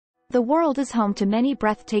The world is home to many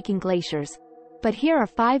breathtaking glaciers, but here are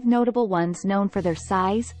 5 notable ones known for their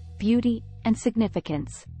size, beauty, and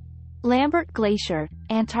significance. Lambert Glacier,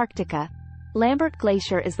 Antarctica. Lambert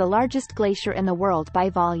Glacier is the largest glacier in the world by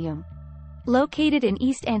volume. Located in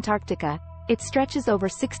East Antarctica, it stretches over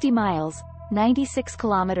 60 miles, 96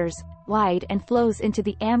 kilometers, wide and flows into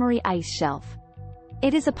the Amory ice shelf.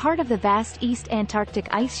 It is a part of the vast East Antarctic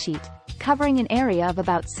ice sheet, covering an area of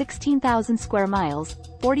about 16,000 square miles,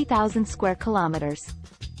 40,000 square kilometers.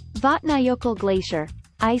 Vatnajökull Glacier,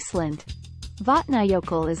 Iceland.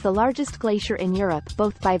 Vatnajökull is the largest glacier in Europe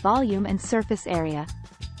both by volume and surface area.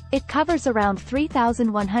 It covers around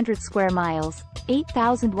 3,100 square miles,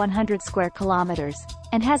 8,100 square kilometers,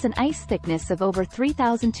 and has an ice thickness of over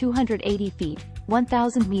 3,280 feet,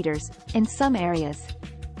 1,000 meters, in some areas.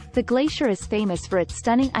 The glacier is famous for its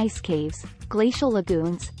stunning ice caves, glacial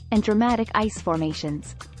lagoons, and dramatic ice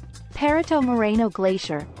formations. Perito Moreno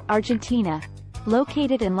Glacier, Argentina.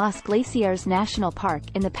 Located in Los Glaciares National Park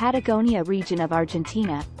in the Patagonia region of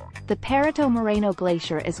Argentina, the Perito Moreno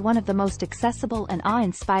Glacier is one of the most accessible and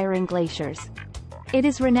awe-inspiring glaciers. It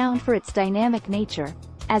is renowned for its dynamic nature,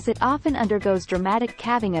 as it often undergoes dramatic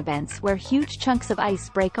calving events where huge chunks of ice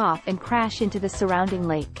break off and crash into the surrounding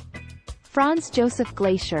lake. Franz Josef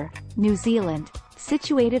Glacier, New Zealand.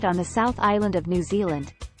 Situated on the South Island of New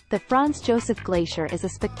Zealand, the Franz Josef Glacier is a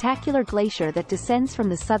spectacular glacier that descends from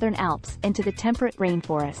the southern Alps into the temperate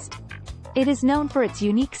rainforest. It is known for its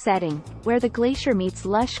unique setting, where the glacier meets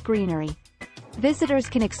lush greenery. Visitors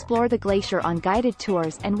can explore the glacier on guided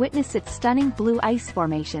tours and witness its stunning blue ice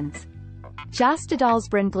formations.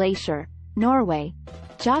 Jostedalsbreen Glacier, Norway.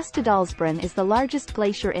 Jostedalsbreen is the largest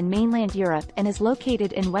glacier in mainland Europe and is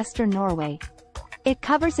located in western Norway. It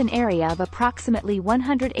covers an area of approximately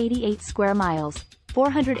 188 square miles,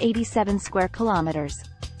 487 square kilometers.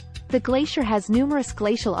 The glacier has numerous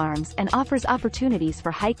glacial arms and offers opportunities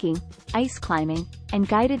for hiking, ice climbing, and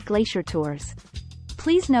guided glacier tours.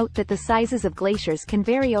 Please note that the sizes of glaciers can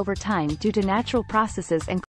vary over time due to natural processes and